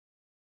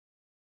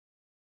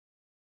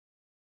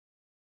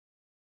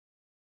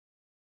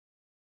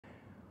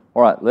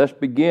All right, let's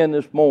begin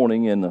this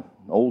morning in the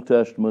Old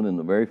Testament in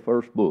the very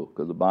first book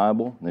of the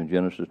Bible, in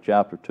Genesis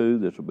chapter 2.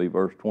 This will be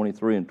verse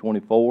 23 and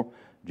 24.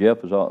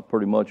 Jeff is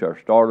pretty much our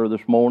starter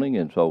this morning,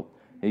 and so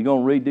he's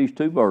going to read these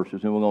two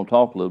verses, and we're going to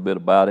talk a little bit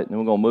about it, and then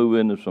we're going to move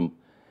into some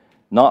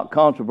not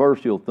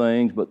controversial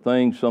things, but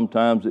things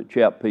sometimes that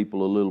chap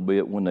people a little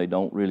bit when they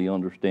don't really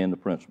understand the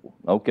principle.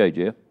 Okay,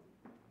 Jeff.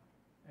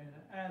 And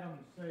Adam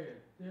said,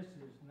 "This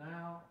is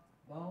now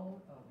bone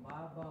of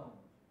my bones,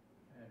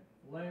 and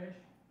flesh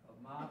of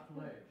my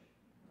flesh.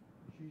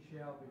 She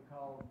shall be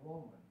called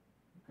woman,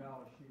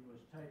 because she was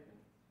taken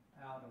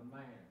out of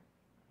man.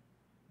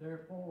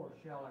 Therefore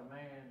shall a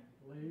man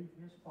leave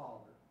his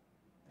father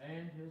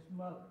and his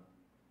mother,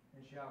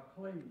 and shall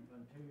cleave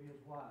unto his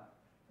wife,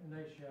 and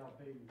they shall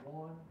be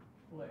one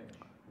flesh."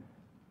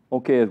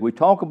 Okay, as we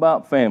talk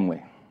about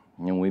family,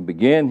 and we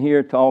begin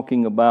here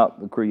talking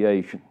about the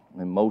creation,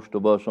 and most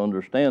of us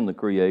understand the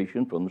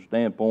creation from the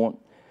standpoint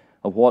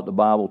of what the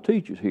Bible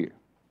teaches here.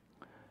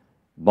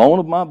 Bone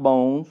of my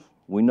bones,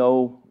 we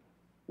know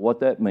what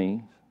that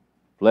means.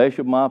 Flesh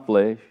of my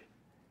flesh,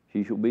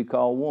 she shall be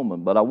called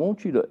woman. But I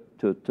want you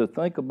to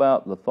think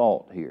about the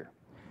thought here.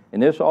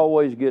 And this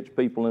always gets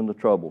people into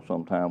trouble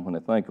sometimes when they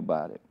think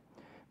about it,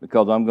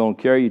 because I'm going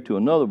to carry you to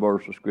another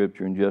verse of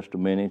Scripture in just a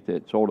minute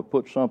that sort of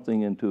puts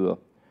something into a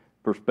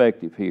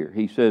perspective here.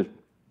 He says,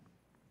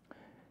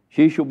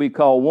 "She shall be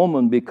called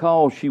woman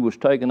because she was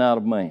taken out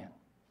of man."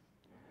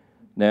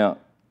 Now,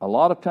 a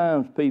lot of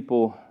times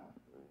people,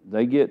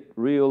 they get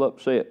real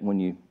upset when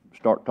you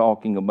start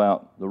talking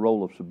about the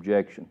role of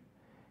subjection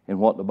and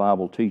what the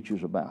Bible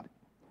teaches about it.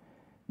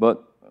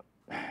 But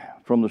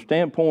from the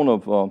standpoint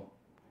of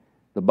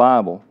the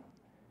Bible,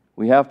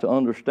 we have to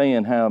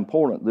understand how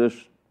important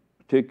this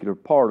particular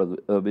part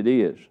of it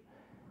is.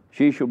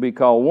 She shall be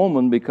called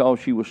woman because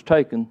she was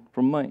taken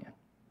from man.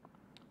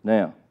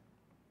 Now,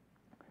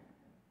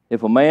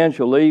 if a man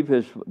shall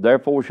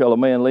therefore shall a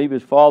man leave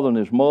his father and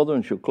his mother,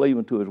 and shall cleave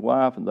unto his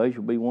wife, and they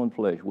shall be one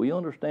flesh. We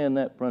understand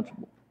that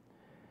principle.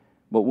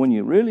 But when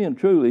you really and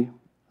truly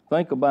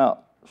think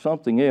about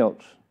something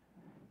else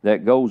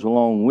that goes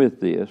along with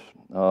this,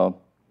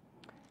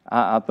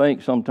 I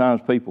think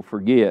sometimes people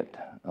forget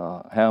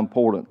how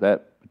important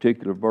that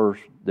particular verse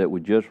that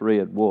we just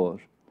read was.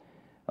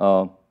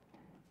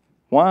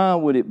 Why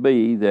would it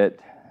be that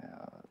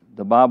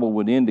the Bible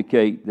would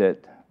indicate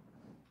that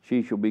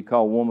she shall be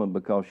called woman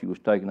because she was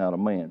taken out of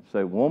man?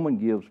 Say, woman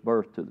gives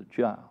birth to the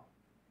child.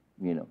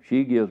 You know,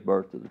 she gives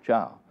birth to the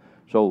child.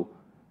 So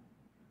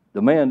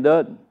the man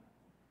doesn't.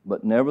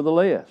 But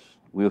nevertheless,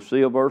 we'll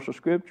see a verse of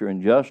Scripture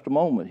in just a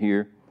moment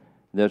here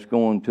that's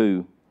going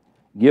to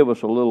give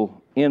us a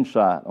little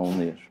insight on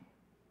this.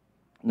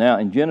 Now,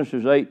 in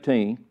Genesis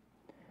 18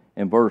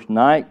 and verse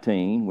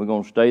 19, we're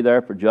going to stay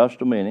there for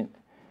just a minute.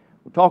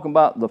 We're talking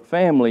about the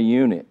family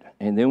unit,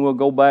 and then we'll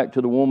go back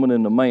to the woman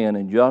and the man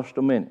in just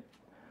a minute.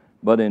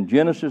 But in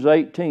Genesis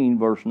 18,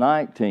 verse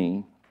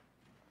 19,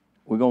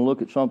 we're going to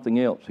look at something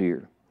else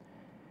here.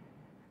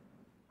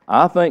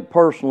 I think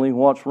personally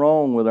what's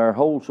wrong with our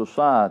whole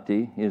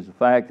society is the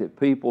fact that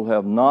people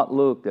have not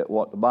looked at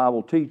what the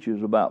Bible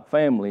teaches about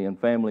family and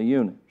family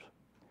units.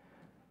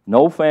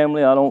 No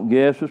family, I don't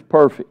guess, is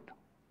perfect.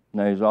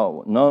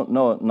 Now,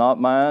 no,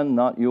 not mine,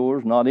 not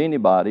yours, not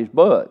anybody's,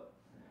 but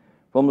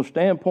from the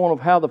standpoint of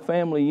how the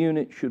family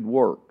unit should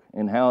work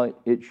and how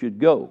it should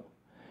go,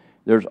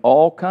 there's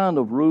all kind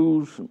of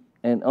rules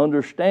and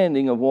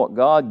understanding of what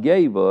God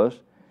gave us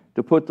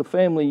to put the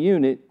family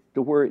unit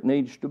to where it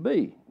needs to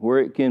be, where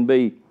it can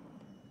be,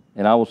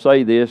 and I will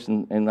say this,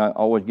 and I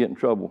always get in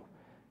trouble,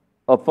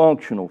 a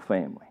functional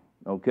family,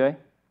 okay?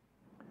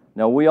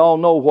 Now, we all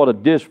know what a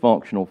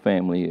dysfunctional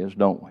family is,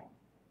 don't we?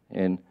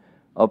 And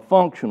a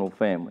functional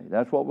family,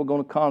 that's what we're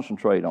going to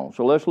concentrate on.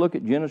 So let's look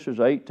at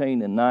Genesis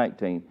 18 and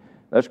 19.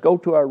 Let's go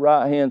to our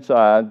right-hand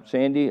side.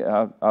 Sandy,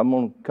 I'm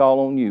going to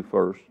call on you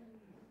first.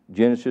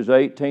 Genesis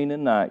 18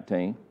 and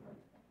 19.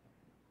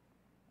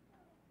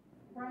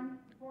 For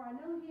I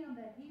know him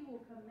that he will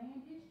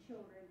command his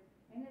children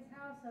and his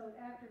household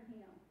after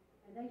him,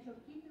 and they shall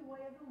keep the way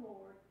of the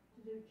Lord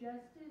to do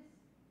justice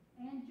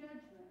and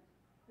judgment,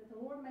 that the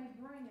Lord may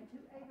bring unto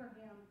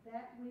Abraham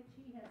that which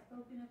he has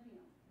spoken of him.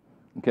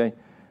 Okay,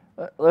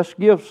 let's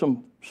give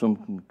some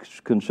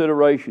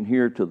consideration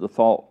here to the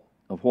thought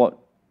of what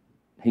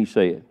he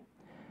said.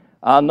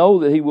 I know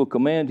that he will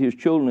command his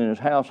children and his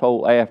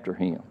household after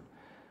him.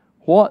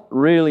 What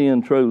really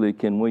and truly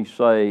can we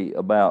say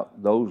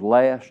about those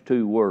last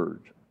two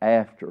words,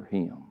 after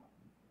him?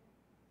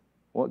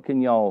 What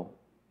can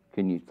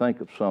you think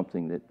of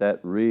something that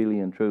really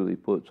and truly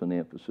puts an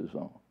emphasis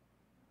on?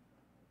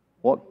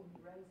 What?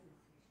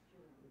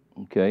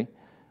 Okay.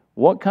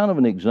 What kind of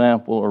an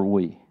example are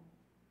we?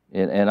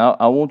 And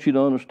I want you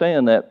to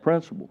understand that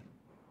principle.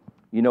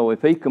 You know,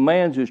 if he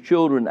commands his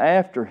children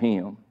after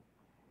him,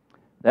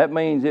 that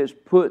means it's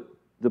put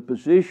the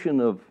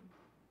position of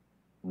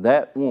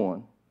that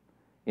one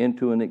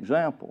into an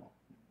example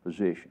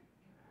position.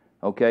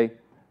 Okay?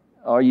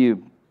 Are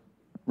you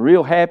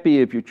real happy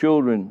if your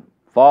children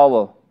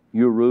follow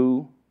your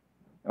rule?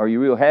 Are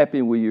you real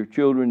happy with your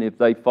children if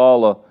they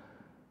follow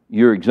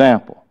your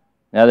example?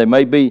 Now, there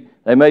may be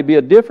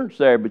a difference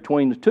there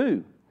between the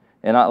two.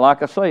 And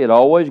like I say, it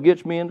always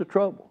gets me into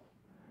trouble.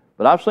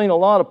 But I've seen a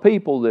lot of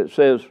people that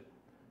says,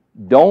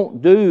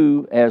 don't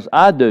do as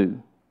I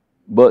do,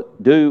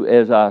 but do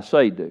as I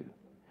say do.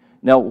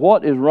 Now,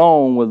 what is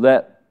wrong with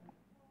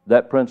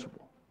that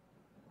principle?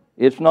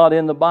 It's not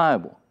in the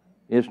Bible.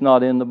 It's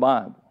not in the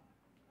Bible.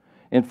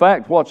 In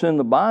fact, what's in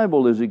the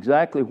Bible is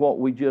exactly what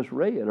we just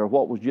read, or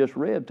what was just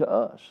read to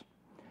us.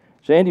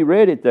 Sandy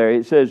read it there.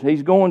 It says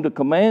he's going to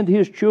command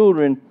his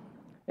children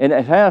and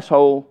his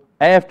household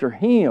after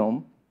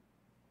him,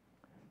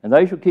 and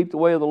they shall keep the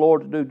way of the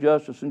Lord to do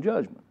justice and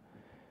judgment.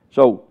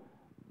 So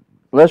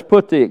let's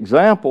put the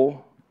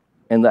example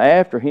and the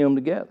after him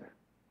together.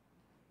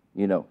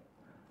 You know,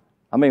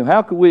 I mean,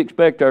 how could we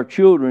expect our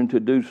children to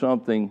do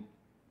something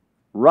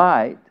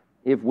right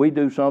if we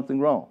do something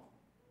wrong?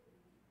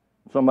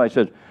 Somebody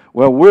says,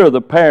 well, we're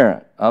the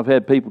parent. I've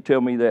had people tell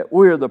me that.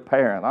 We're the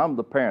parent. I'm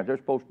the parent. They're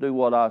supposed to do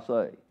what I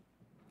say.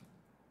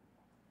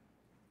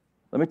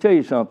 Let me tell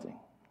you something.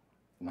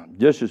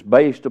 This is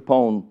based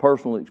upon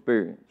personal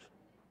experience.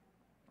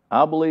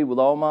 I believe with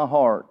all my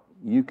heart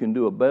you can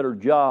do a better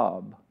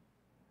job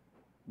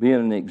being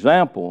an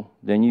example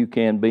than you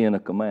can being a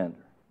commander.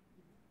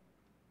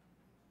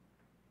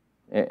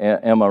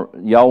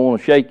 Y'all want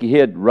to shake your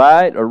head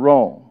right or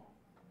wrong?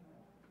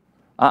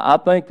 I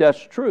think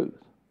that's the truth.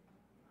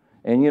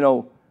 And, you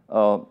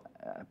know,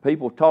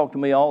 people talk to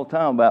me all the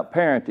time about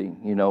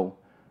parenting, you know,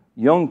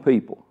 young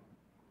people,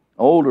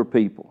 older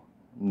people,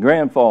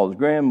 grandfathers,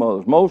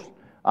 grandmothers. Most,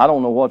 I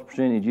don't know what the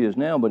percentage is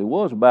now, but it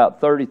was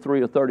about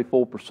 33 or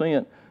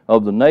 34%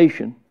 of the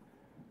nation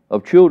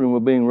of children were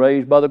being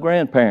raised by the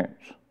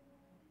grandparents.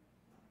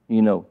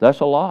 You know,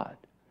 that's a lot.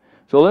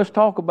 So let's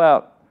talk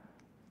about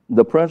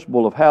the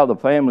principle of how the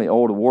family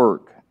ought to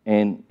work.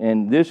 And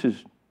this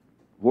is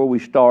where we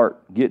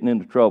start getting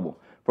into trouble.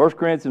 1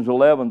 Corinthians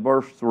 11,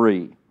 verse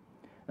 3.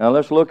 Now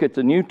let's look at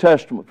the New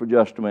Testament for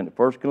just a minute.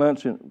 1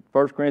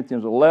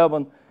 Corinthians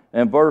 11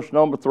 and verse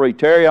number 3.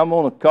 Terry, I'm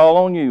going to call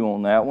on you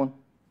on that one.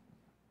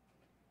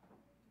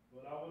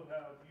 But I would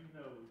have you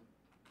know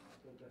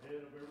that the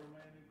head of every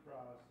man in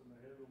Christ and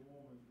the head of the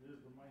woman is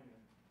the man,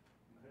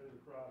 and the head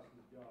of Christ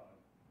is God.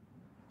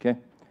 Okay.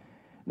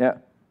 Now,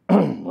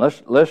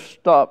 let's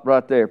stop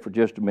right there for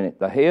just a minute.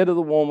 The head of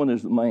the woman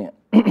is the man.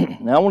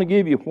 Now, I want to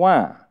give you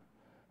why.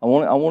 I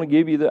want to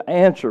give you the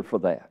answer for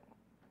that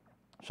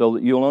so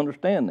that you'll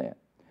understand that.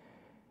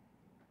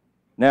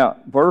 Now,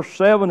 verse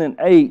 7 and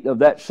 8 of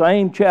that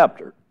same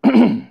chapter,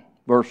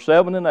 verse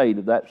 7 and 8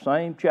 of that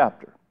same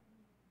chapter.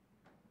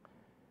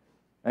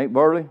 Ain't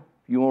Burley?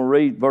 If you want to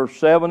read verse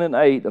 7 and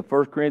 8 of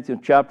 1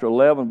 Corinthians chapter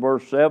 11,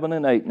 verse 7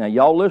 and 8. Now,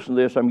 y'all listen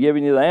to this. I'm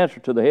giving you the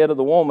answer to the head of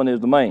the woman is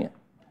the man.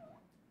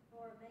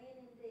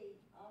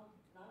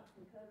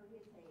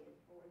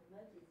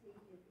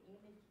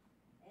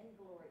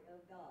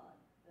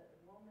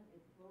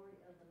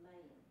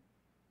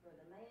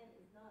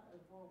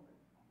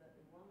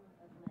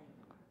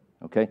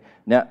 Okay.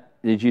 Now,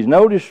 did you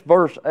notice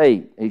verse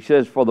 8? He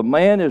says, for the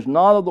man is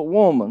not of the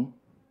woman,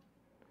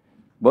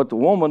 but the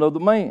woman of the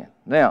man.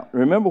 Now,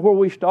 remember where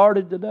we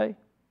started today?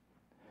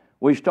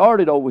 We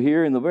started over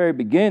here in the very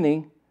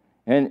beginning,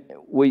 and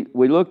we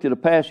looked at a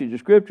passage of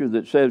Scripture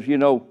that says, you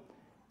know,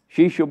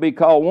 she shall be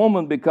called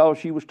woman because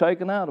she was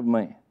taken out of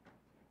man.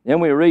 Then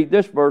we read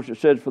this verse that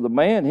says, for the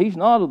man, he's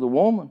not of the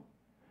woman,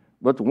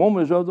 but the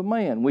woman is of the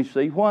man. We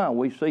see why,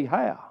 we see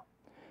how.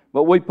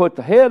 But we put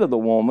the head of the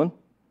woman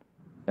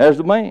as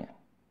the man.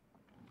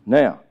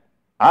 Now,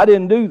 I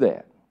didn't do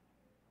that.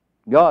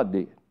 God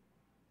did.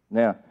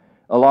 Now,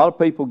 a lot of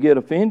people get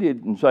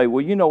offended and say,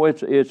 well, you know,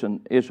 it's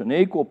an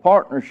equal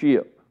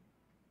partnership.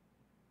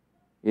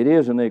 It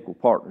is an equal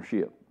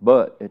partnership.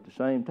 But at the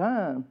same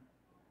time,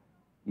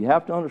 you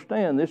have to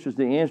understand this is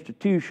the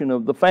institution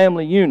of the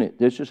family unit.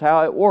 This is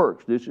how it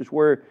works. This is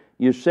where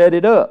you set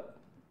it up.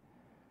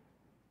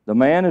 The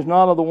man is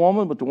not of the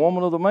woman, but the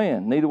woman of the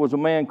man. Neither was a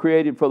man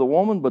created for the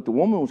woman, but the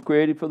woman was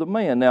created for the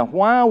man. Now,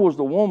 why was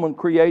the woman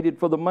created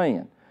for the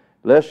man?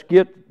 Let's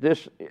get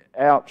this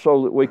out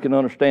so that we can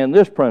understand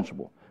this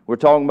principle. We're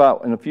talking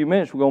about, in a few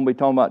minutes, we're going to be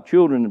talking about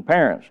children and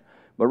parents.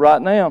 But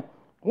right now,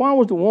 why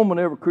was the woman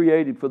ever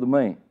created for the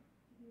man?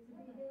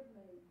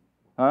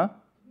 Huh?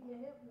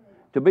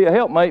 To be a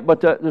helpmate.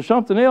 But there's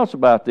something else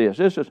about this.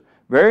 This is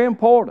very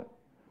important.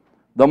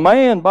 The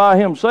man by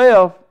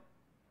himself,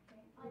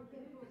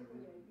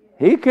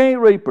 he can't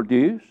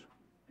reproduce.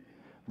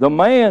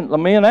 Me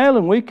and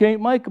Alan, we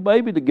can't make a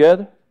baby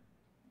together.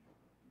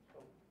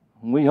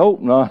 We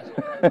hope not.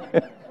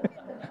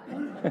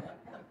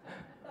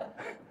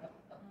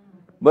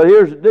 But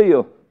here's the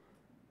deal.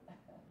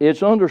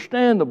 It's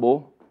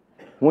understandable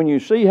when you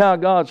see how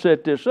God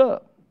set this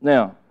up.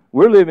 Now,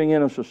 we're living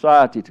in a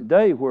society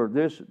today where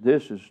this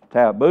is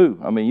taboo.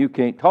 I mean, you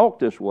can't talk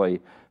this way.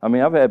 I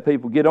mean, I've had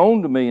people get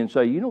on to me and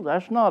say, you know,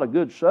 that's not a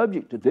good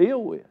subject to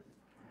deal with.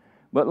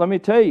 But let me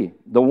tell you,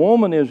 the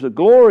woman is the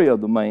glory of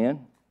the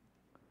man,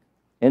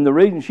 And the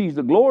reason she's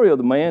the glory of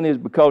the man is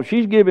because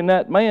she's giving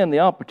that man the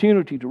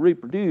opportunity to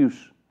reproduce.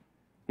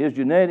 His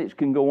genetics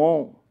can go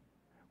on.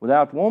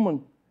 Without the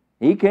woman,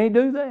 he can't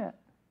do that.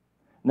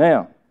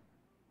 Now,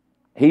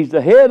 he's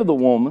the head of the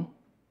woman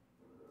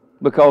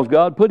because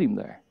God put him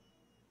there.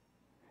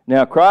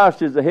 Now,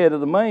 Christ is the head of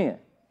the man.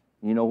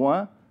 You know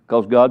why?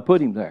 Because God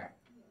put him there.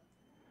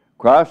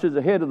 Christ is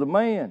the head of the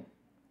man,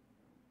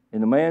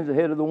 and the man's the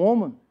head of the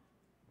woman.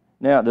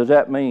 Now, does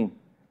that mean,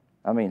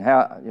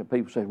 how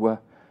people say,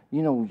 well,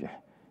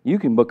 you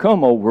can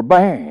become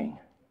overbearing.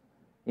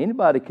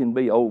 Anybody can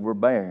be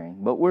overbearing,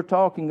 but we're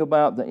talking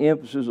about the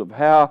emphasis of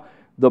how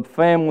the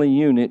family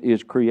unit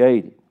is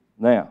created.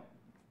 Now,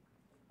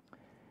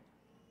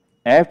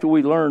 after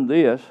we learn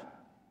this,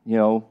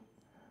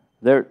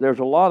 there's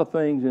a lot of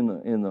things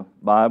in the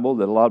Bible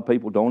that a lot of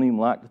people don't even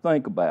like to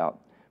think about.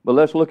 But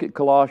let's look at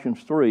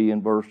Colossians 3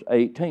 and verse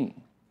 18.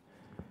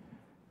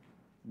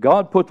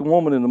 God put the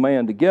woman and the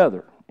man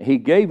together. He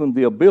gave them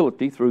the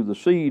ability through the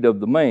seed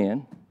of the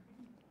man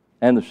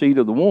and the seed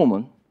of the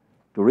woman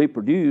to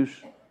reproduce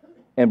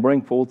and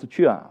bring forth a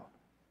child.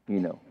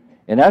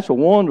 And that's a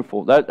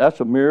wonderful, that's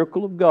a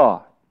miracle of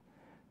God.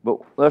 But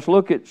let's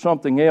look at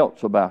something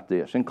else about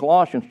this. In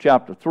Colossians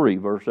chapter 3,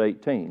 verse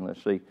 18,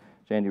 let's see.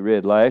 Sandy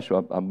read last,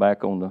 so I'm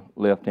back on the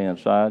left-hand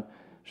side.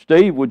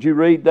 Steve, would you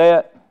read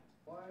that?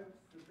 Wives,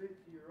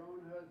 submit to your own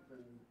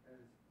husbands as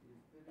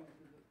is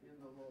fitting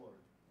in the Lord.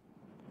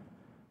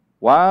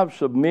 Wives,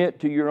 submit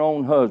to your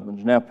own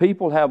husbands. Now,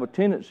 people have a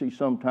tendency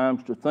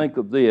sometimes to think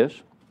of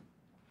this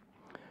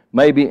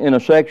maybe in a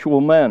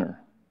sexual manner.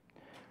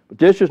 But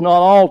this is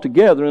not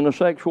altogether in a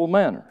sexual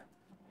manner.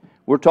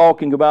 We're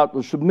talking about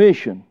the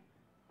submission.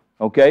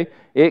 Okay?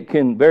 It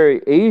can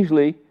very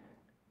easily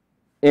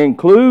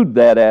include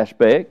that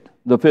aspect,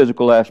 the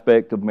physical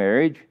aspect of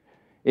marriage.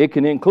 It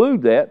can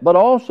include that, but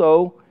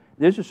also,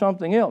 this is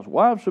something else.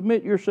 Wives,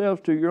 submit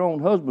yourselves to your own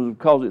husbands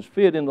because it's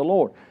fit in the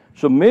Lord.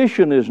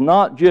 Submission is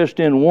not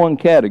just in one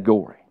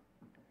category.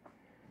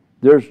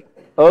 There's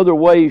other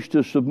ways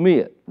to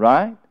submit,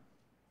 right?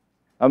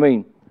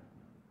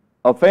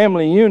 A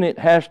family unit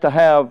has to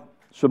have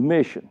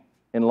submission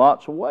in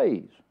lots of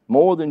ways,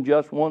 more than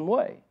just one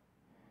way.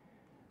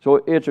 So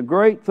it's a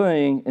great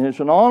thing, and it's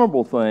an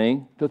honorable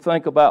thing to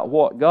think about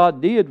what God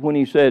did when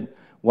He said,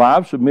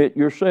 wives, submit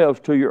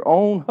yourselves to your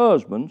own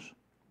husbands.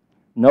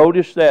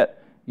 Notice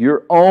that,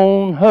 your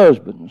own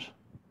husbands.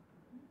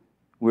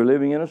 We're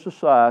living in a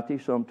society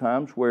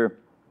sometimes where,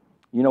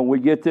 we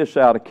get this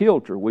out of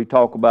kilter. We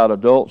talk about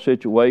adult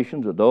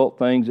situations, adult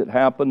things that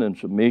happen, and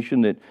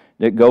submission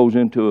that goes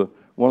into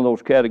one of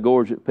those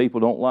categories that people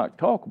don't like to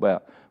talk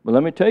about. But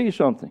let me tell you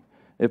something.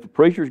 If a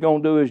preacher's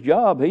going to do his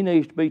job, he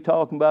needs to be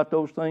talking about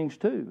those things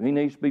too. He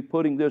needs to be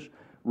putting this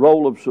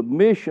role of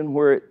submission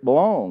where it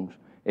belongs.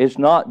 It's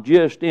not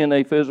just in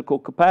a physical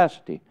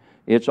capacity.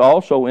 It's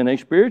also in a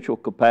spiritual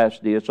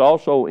capacity. It's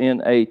also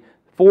in a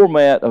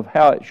format of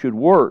how it should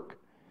work.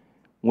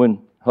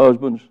 When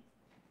husbands,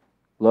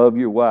 love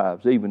your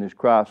wives, even as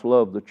Christ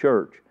loved the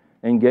church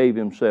and gave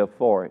Himself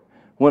for it.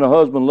 When a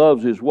husband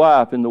loves his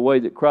wife in the way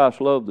that Christ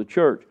loved the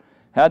church,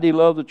 how did He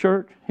love the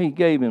church? He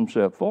gave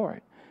Himself for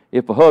it.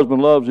 If a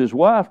husband loves his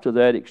wife to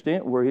that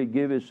extent where he'd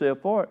give himself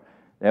for it,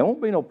 there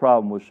won't be no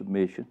problem with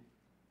submission.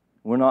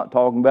 We're not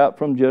talking about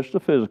from just the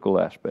physical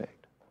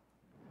aspect.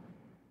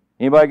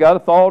 Anybody got a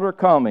thought or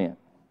comment?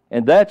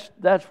 And that's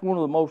one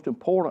of the most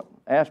important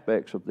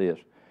aspects of this.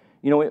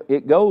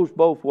 It goes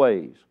both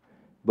ways.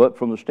 But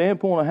from the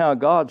standpoint of how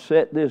God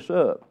set this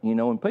up,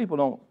 and people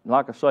don't,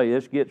 like I say,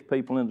 this gets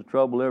people into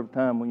trouble every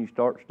time when you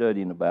start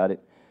studying about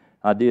it.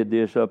 I did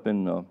this up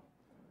in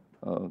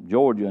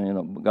Georgia in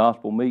a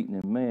gospel meeting,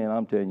 and man,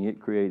 I'm telling you, it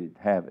created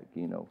havoc,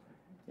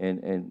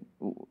 And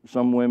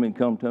some women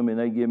come to me and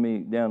they give me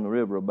down the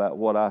river about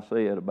what I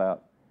said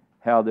about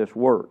how this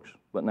works.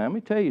 But now let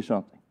me tell you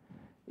something.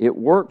 It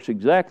works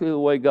exactly the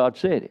way God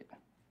said it,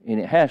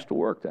 and it has to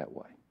work that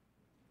way,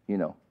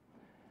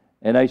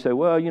 And they say,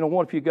 well,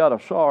 what if you got a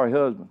sorry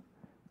husband?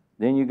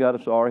 Then you got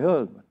a sorry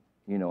husband.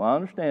 I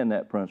understand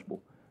that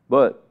principle.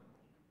 But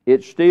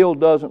it still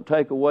doesn't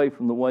take away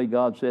from the way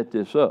God set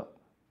this up.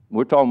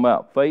 We're talking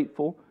about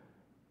faithful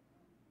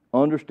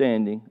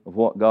understanding of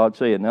what God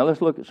said. Now let's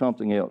look at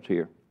something else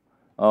here.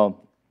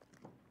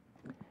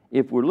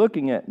 If we're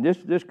looking at,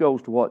 this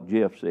goes to what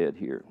Jeff said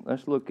here.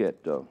 Let's look at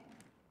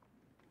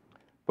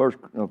 1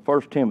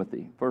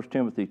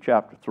 Timothy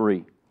chapter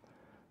 3.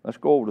 Let's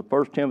go over to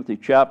 1 Timothy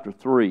chapter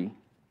 3.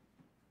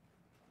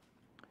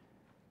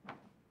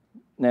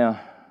 Now,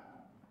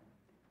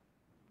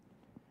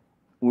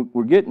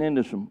 we're getting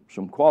into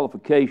some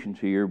qualifications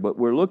here, but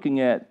we're looking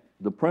at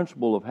the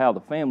principle of how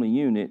the family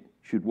unit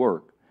should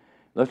work.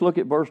 Let's look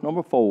at verse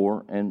number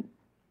 4 and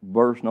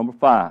verse number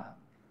 5.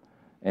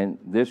 And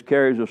this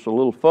carries us a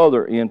little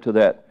further into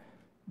that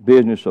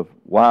business of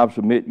wives,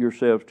 submit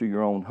yourselves to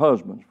your own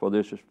husbands, for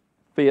this is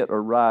fit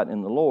or right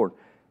in the Lord.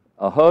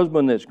 A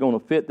husband that's going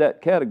to fit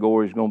that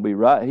category is going to be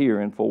right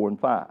here in 4 and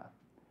 5,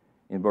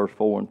 in verse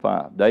 4 and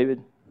 5.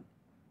 David?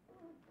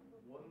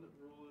 One that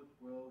ruleth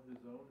well his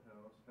own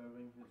house,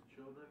 having his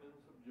children in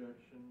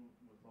subjection,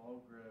 with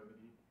all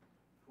gravity.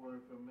 For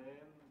if a man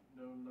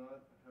know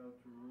not how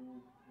to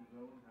rule his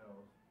own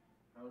house,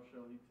 how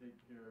shall he take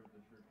care of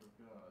the church of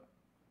God?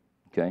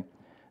 Okay.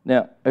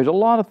 Now, there's a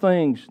lot of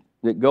things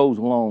that goes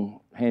along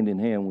hand in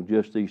hand with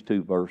just these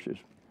two verses.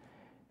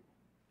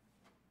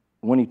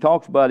 When he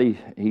talks about,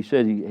 he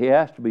said he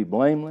has to be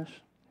blameless.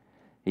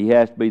 He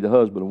has to be the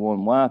husband of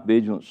one wife,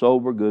 vigilant,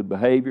 sober, good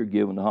behavior,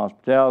 given to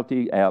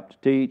hospitality, apt to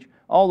teach.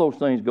 All those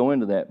things go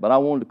into that. But I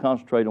wanted to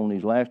concentrate on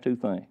these last two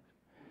things.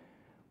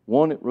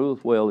 One that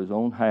ruleth well his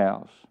own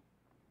house.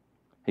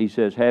 He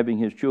says, having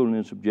his children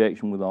in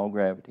subjection with all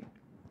gravity.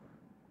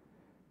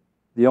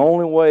 The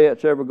only way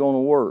it's ever going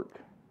to work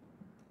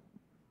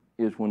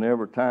is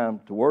whenever time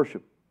to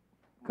worship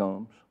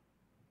comes.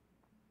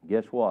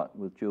 Guess what?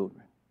 With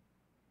children,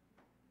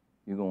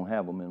 you're going to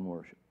have them in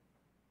worship.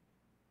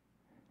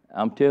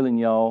 I'm telling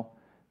y'all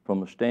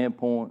from a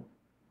standpoint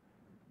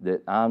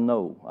that I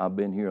know. I've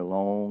been here a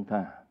long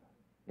time,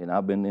 and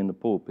I've been in the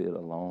pulpit a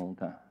long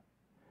time.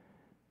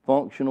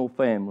 Functional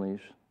families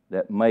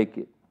that make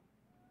it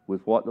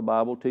with what the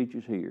Bible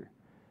teaches here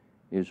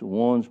is the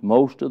ones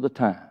most of the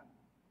time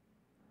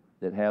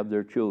that have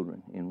their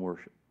children in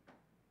worship,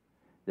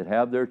 that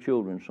have their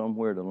children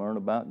somewhere to learn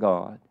about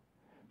God,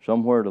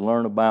 somewhere to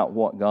learn about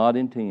what God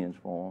intends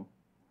for them.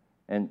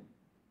 And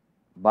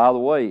by the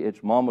way,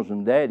 it's mamas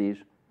and daddies.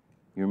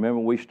 You remember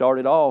we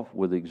started off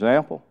with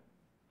example.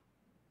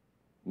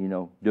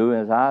 Do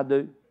as I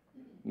do.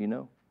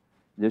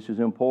 This is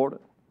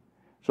important.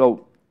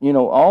 So,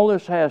 all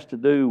this has to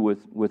do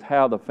with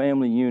how the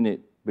family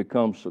unit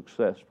becomes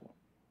successful.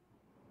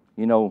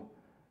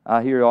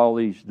 I hear all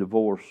these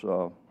divorce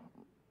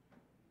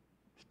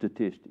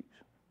statistics.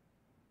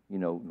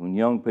 When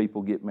young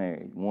people get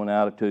married, 1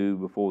 out of 2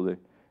 before the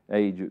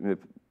age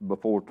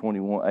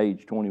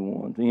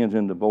 21 ends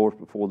in divorce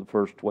before the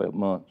first 12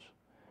 months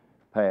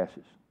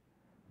passes.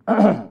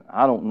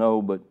 I don't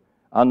know, but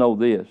I know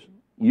this.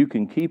 You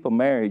can keep a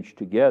marriage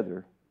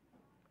together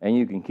and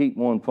you can keep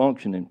one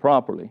functioning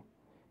properly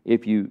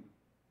if you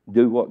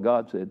do what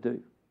God said do.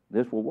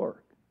 This will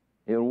work.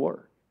 It'll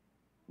work.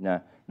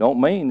 Now, don't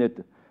mean that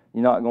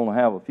you're not going to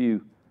have a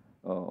few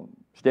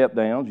step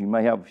downs. You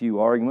may have a few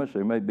arguments.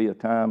 There may be a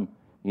time,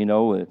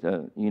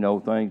 that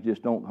things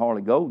just don't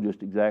hardly go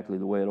just exactly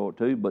the way it ought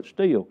to. But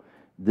still,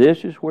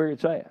 this is where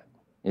it's at.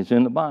 It's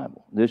in the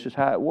Bible. This is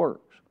how it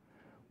works.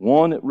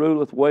 One that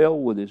ruleth well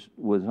with his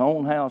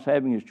own house,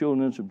 having his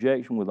children in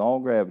subjection with all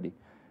gravity.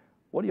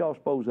 What do y'all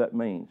suppose that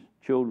means?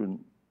 Children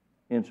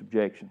in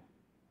subjection.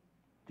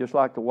 Just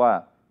like the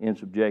wife in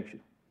subjection.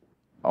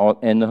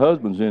 And the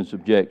husband's in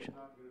subjection.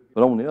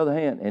 But on the other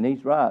hand, and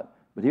he's right,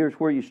 but here's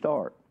where you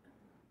start.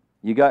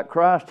 You got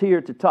Christ here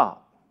at the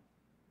top.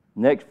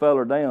 Next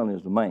feller down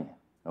is the man.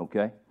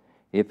 Okay?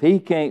 If he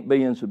can't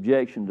be in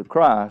subjection to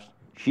Christ,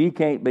 she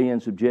can't be in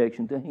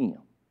subjection to him.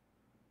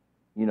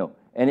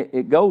 And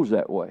it goes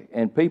that way.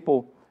 And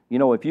people,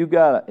 if you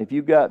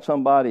got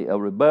somebody, a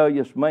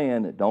rebellious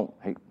man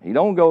that he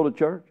don't go to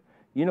church,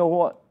 you know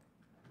what?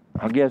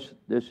 I guess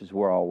this is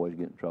where I always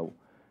get in trouble.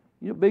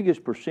 The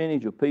biggest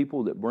percentage of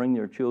people that bring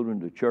their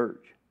children to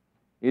church,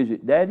 is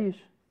it daddies?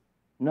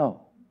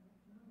 No.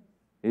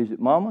 Is it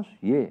mamas?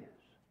 Yes.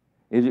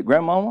 Is it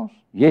grandmamas?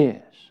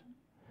 Yes.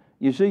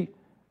 You see,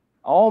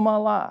 all my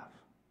life,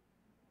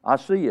 I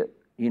see it,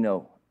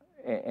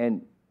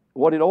 and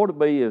what it ought to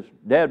be is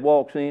dad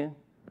walks in,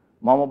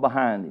 mama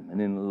behind him, and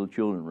then the little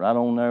children right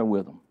on there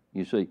with them,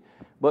 you see.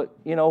 But,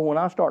 when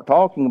I start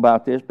talking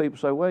about this, people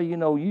say, well,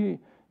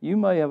 you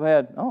may have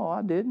had, oh,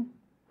 I didn't.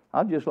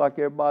 I'm just like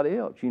everybody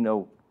else.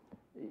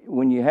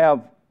 When you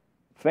have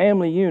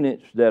family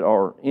units that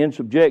are in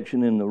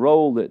subjection in the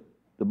role that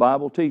the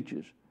Bible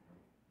teaches,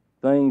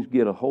 things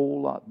get a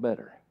whole lot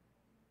better.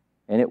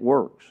 And it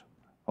works.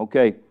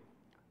 Okay,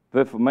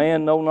 if a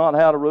man know not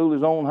how to rule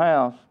his own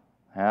house,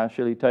 how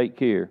shall he take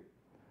care,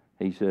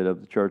 he said,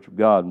 of the church of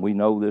God? And we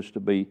know this to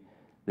be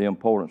the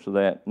importance of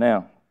that.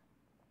 Now,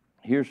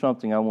 here's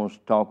something I want us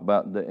to talk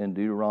about in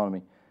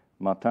Deuteronomy.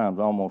 My time's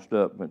almost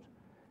up, but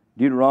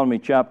Deuteronomy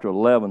chapter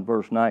 11,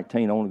 verse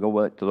 19. I want to go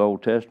back to the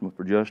Old Testament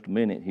for just a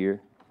minute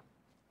here.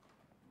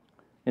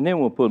 And then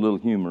we'll put a little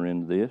humor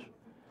into this.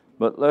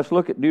 But let's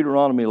look at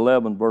Deuteronomy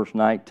 11, verse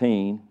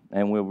 19,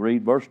 and we'll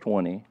read verse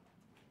 20.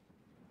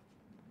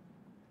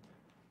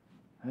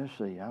 Let's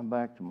see, I'm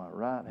back to my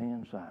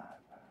right-hand side.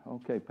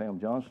 Okay, Pam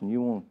Johnson,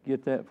 you want to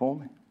get that for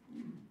me?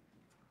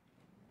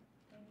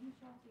 And you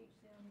shall teach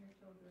them your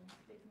children,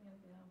 speaking of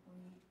them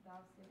when thou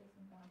sittest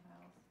in thine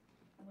house,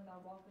 and when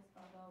thou walkest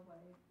by thy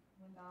way,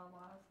 when thou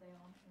liest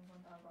down, and when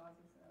thou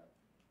risest up.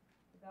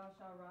 Thou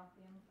shalt write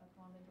them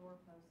upon the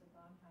doorposts of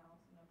thine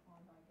house and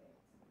upon thy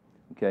gates.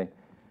 Okay.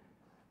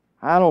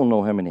 I don't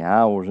know how many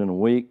hours in a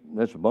week.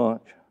 That's a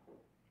bunch.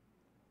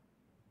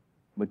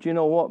 But you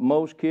know what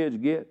most kids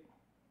get?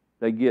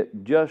 They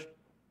get just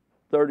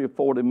 30 or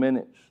 40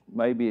 minutes,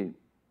 maybe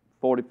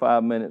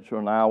 45 minutes or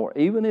an hour.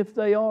 Even if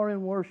they are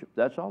in worship,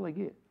 that's all they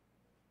get.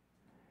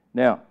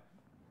 Now,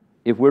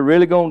 if we're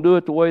really going to do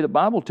it the way the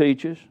Bible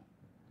teaches,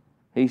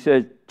 he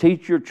says,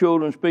 teach your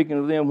children, speaking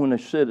of them, when they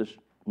sittest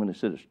when they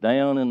sit us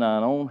down in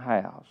thine own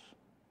house,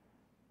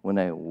 when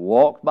they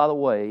walk by the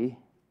way,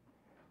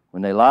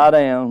 when they lie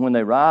down, when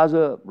they rise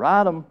up,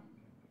 write them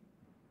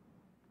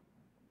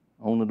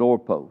on the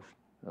doorpost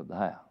of the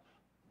house.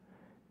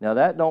 Now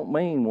that don't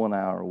mean 1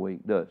 hour a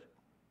week, does it?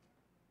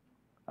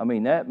 I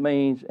mean, that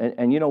means,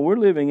 and you know, we're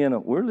living in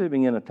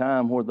a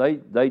time where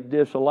they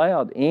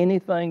disallowed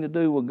anything to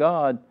do with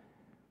God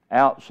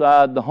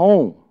outside the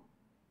home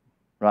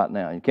right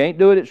now. You can't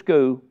do it at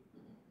school.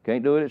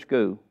 Can't do it at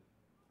school.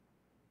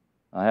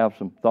 I have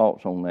some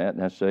thoughts on that, and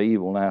that's the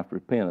evil, and I have to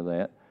repent of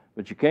that.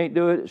 But you can't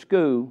do it at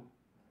school.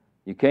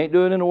 You can't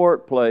do it in the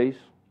workplace.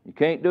 You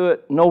can't do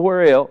it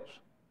nowhere else.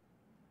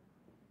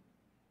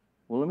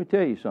 Well, let me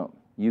tell you something.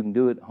 You can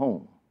do it at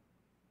home.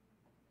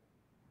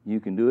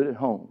 You can do it at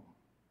home.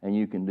 And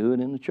you can do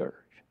it in the church.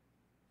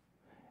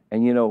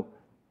 And you know,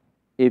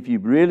 if you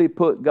really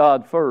put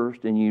God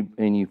first and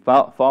you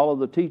follow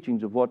the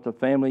teachings of what the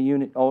family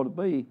unit ought to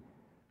be,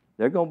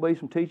 there's going to be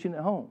some teaching at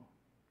home.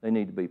 They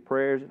need to be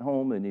prayers at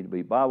home. They need to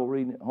be Bible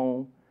reading at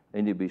home.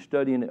 They need to be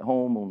studying at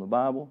home on the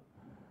Bible.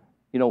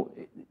 You know,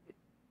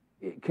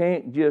 it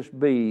can't just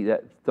be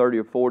that 30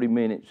 or 40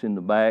 minutes in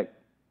the back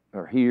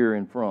or here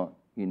in front,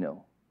 you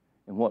know,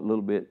 and what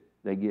little bit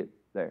they get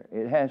there.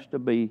 It has to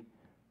be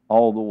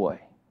all the way,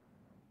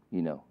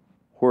 you know,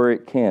 where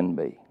it can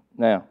be.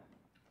 Now,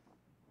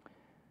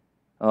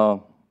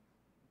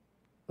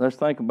 let's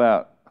think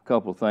about a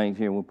couple of things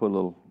here. We'll put a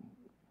little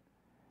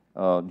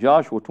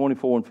Joshua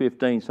 24 and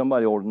 15.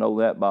 Somebody ought to know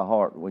that by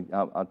heart.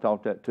 I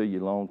taught that to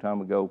you a long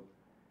time ago.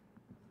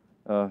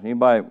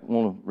 Anybody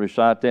want to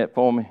recite that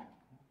for me?